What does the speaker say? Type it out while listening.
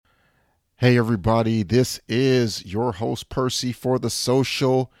Hey everybody, this is your host Percy for the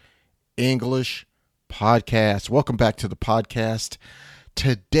Social English Podcast. Welcome back to the podcast.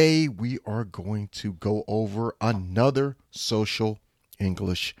 Today we are going to go over another social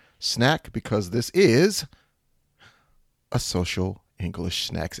English snack because this is a social English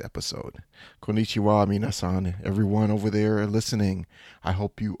snacks episode. Konnichiwa minasan, everyone over there listening. I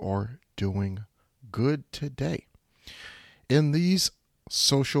hope you are doing good today. In these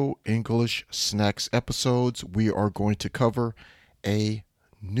social English snacks episodes, we are going to cover a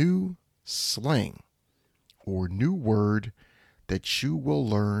new slang or new word that you will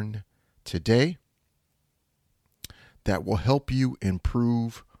learn today that will help you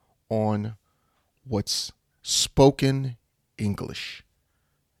improve on what's spoken English.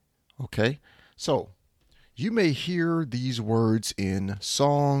 Okay, so you may hear these words in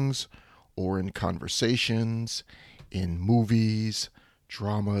songs or in conversations, in movies,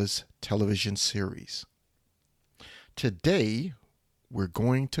 dramas, television series. Today, we're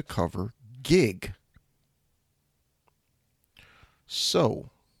going to cover gig.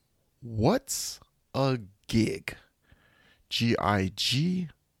 So, what's a gig? G-I-G,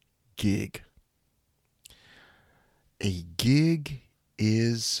 gig. A gig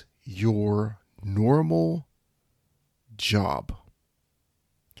is your normal job.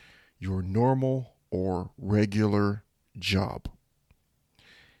 Your normal or regular job.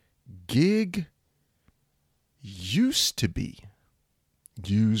 Gig used to be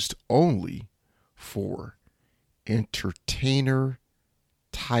used only for entertainer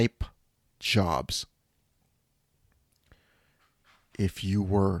type jobs. If you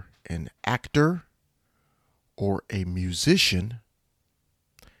were an actor or a musician,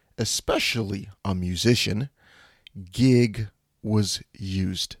 especially a musician, gig was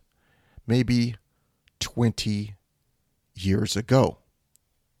used maybe 20 years ago.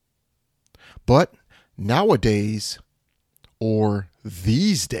 But nowadays, or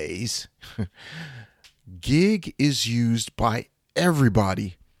these days, gig is used by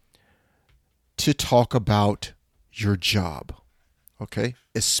everybody to talk about your job. Okay?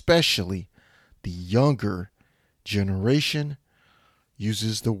 Especially the younger generation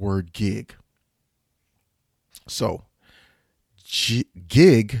uses the word gig. So,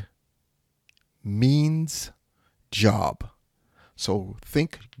 gig means job. So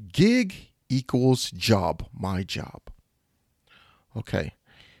think gig equals job, my job. Okay,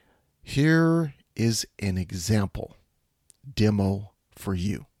 here is an example demo for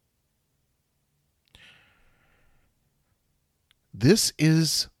you. This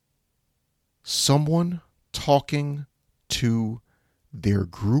is someone talking to their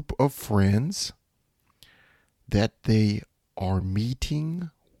group of friends that they are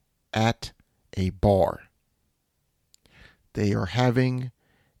meeting at a bar. They are having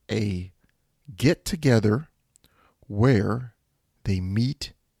a get-together where they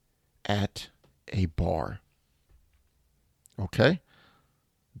meet at a bar. Okay?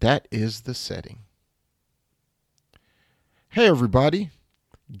 That is the setting. Hey everybody,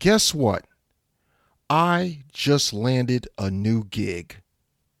 guess what? I just landed a new gig.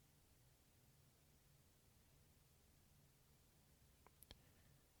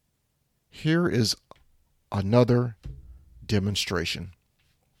 Here is another demonstration.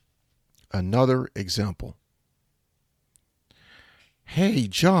 Another example. Hey,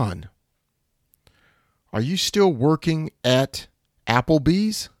 John, are you still working at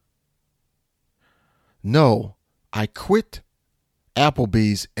Applebee's? No, I quit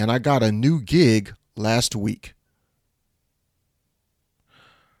Applebee's and I got a new gig last week.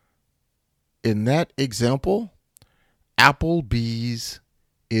 In that example, Applebee's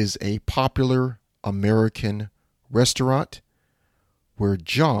is a popular American restaurant where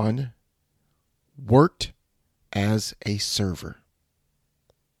John worked as a server.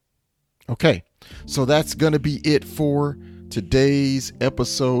 Okay, so that's going to be it for today's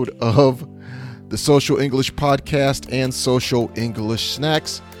episode of the Social English Podcast and Social English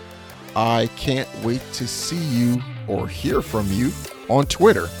Snacks. I can't wait to see you or hear from you on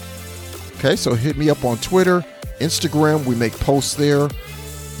Twitter. Okay, so hit me up on Twitter, Instagram. We make posts there,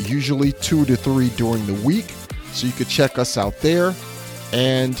 usually 2 to 3 during the week. So you can check us out there.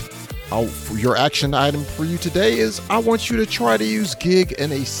 And your action item for you today is I want you to try to use gig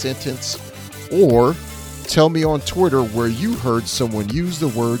in a sentence, or tell me on Twitter where you heard someone use the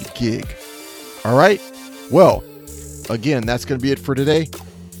word gig. All right. Well, again, that's going to be it for today.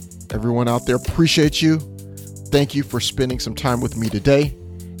 Everyone out there, appreciate you. Thank you for spending some time with me today.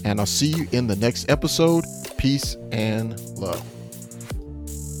 And I'll see you in the next episode. Peace and love.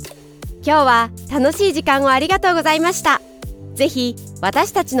 今日は楽しい時間をありがとうございました。ぜひ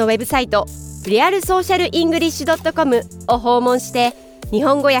私たちのウェブサイトrealsocialenglish.com を訪問して日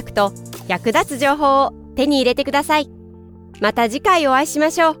本語訳と役立つ情報を手に入れてください。また次回お会いしま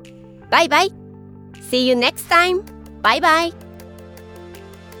しょう。バイバイ。See you next time. Bye bye.